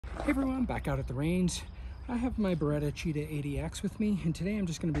Hey everyone, back out at the range. I have my Beretta Cheetah 80x with me, and today I'm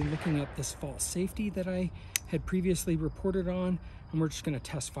just going to be looking at this false safety that I had previously reported on, and we're just going to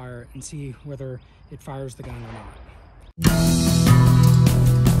test fire it and see whether it fires the gun or not.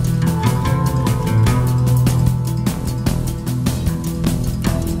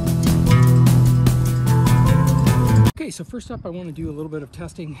 Okay, so first up I want to do a little bit of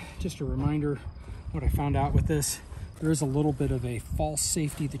testing. Just a reminder what I found out with this. There is a little bit of a false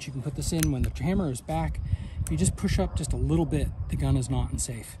safety that you can put this in when the hammer is back. If you just push up just a little bit, the gun is not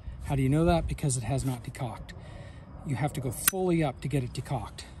safe. How do you know that? Because it has not decocked. You have to go fully up to get it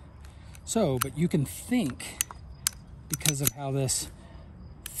decocked. So, but you can think, because of how this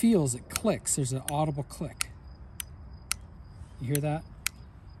feels, it clicks. There's an audible click. You hear that?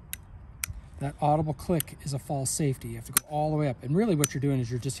 That audible click is a false safety. You have to go all the way up. And really what you're doing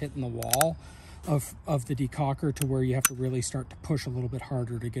is you're just hitting the wall of the decocker to where you have to really start to push a little bit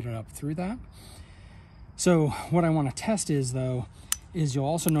harder to get it up through that. So what I want to test is though, is you'll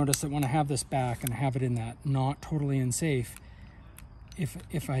also notice that when I have this back and I have it in that not totally unsafe,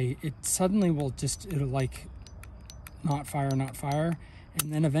 it suddenly will just, it'll like not fire,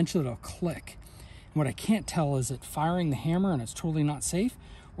 and then eventually it'll click. And what I can't tell is it firing the hammer and it's totally not safe,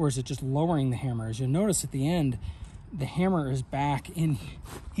 or is it just lowering the hammer? As you'll notice at the end, the hammer is back in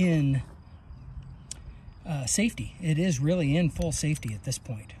safety. It is really in full safety at this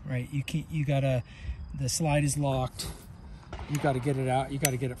point, right? The slide is locked. You got to get it out. You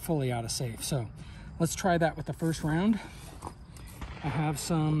got to get it fully out of safe. So let's try that with the first round. I have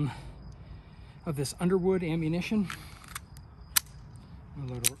some of this Underwood ammunition. I'll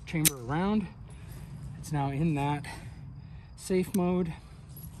load a chamber around. It's now in that safe mode.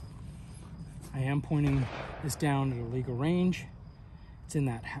 I am pointing this down at a legal range. It's in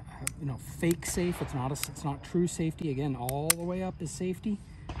that, fake safe. It's not true safety. Again, all the way up is safety,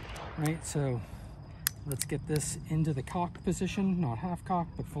 right? So let's get this into the cocked position, not half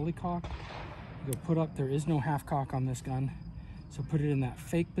cocked, but fully cocked. You go put up, there is no half cock on this gun. So put it in that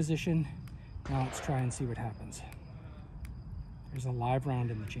fake position. Now let's try and see what happens. There's a live round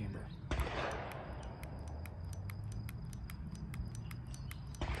in the chamber.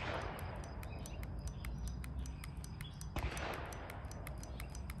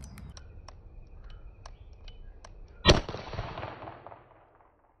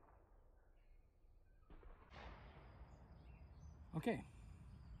 Okay,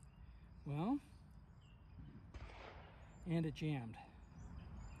 well, and it jammed.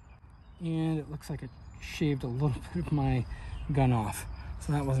 And it looks like it shaved a little bit of my gun off.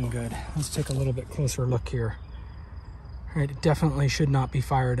 So that wasn't good. Let's take a little bit closer look here. All right, it definitely should not be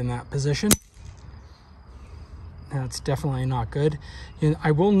fired in that position. That's definitely not good. And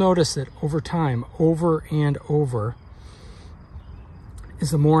I will notice that over time, over and over, is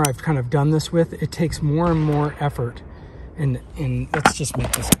the more I've kind of done this with, it takes more and more effort. And let's just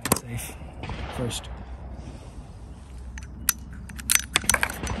make this guy safe first.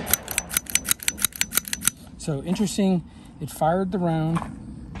 So interesting, it fired the round.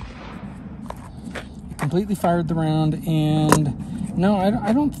 It completely fired the round, and no,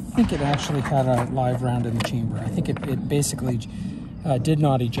 I don't think it actually had a live round in the chamber. I think it basically did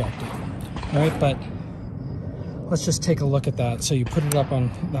not eject it, right? But let's just take a look at that. So you put it up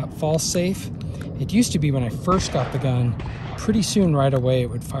on that false safe. It used to be when I first got the gun, pretty soon right away it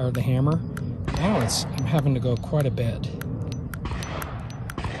would fire the hammer. Now I'm having to go quite a bit.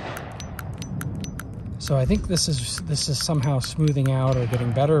 So I think this is somehow smoothing out or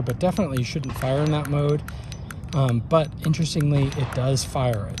getting better, but definitely you shouldn't fire in that mode. But interestingly, it does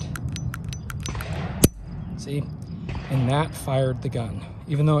fire it. See? And that fired the gun.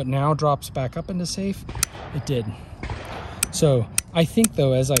 Even though it now drops back up into safe, it did. So I think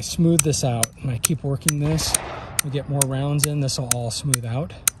though, as I smooth this out and I keep working this, we get more rounds in, this will all smooth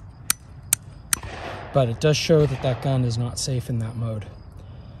out. But it does show that that gun is not safe in that mode.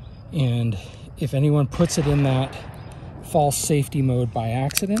 And if anyone puts it in that false safety mode by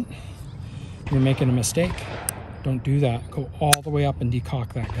accident, you're making a mistake. Don't do that. Go all the way up and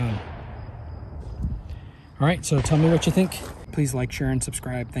decock that gun. All right, so tell me what you think. Please like, share, and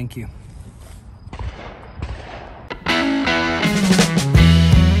subscribe. Thank you.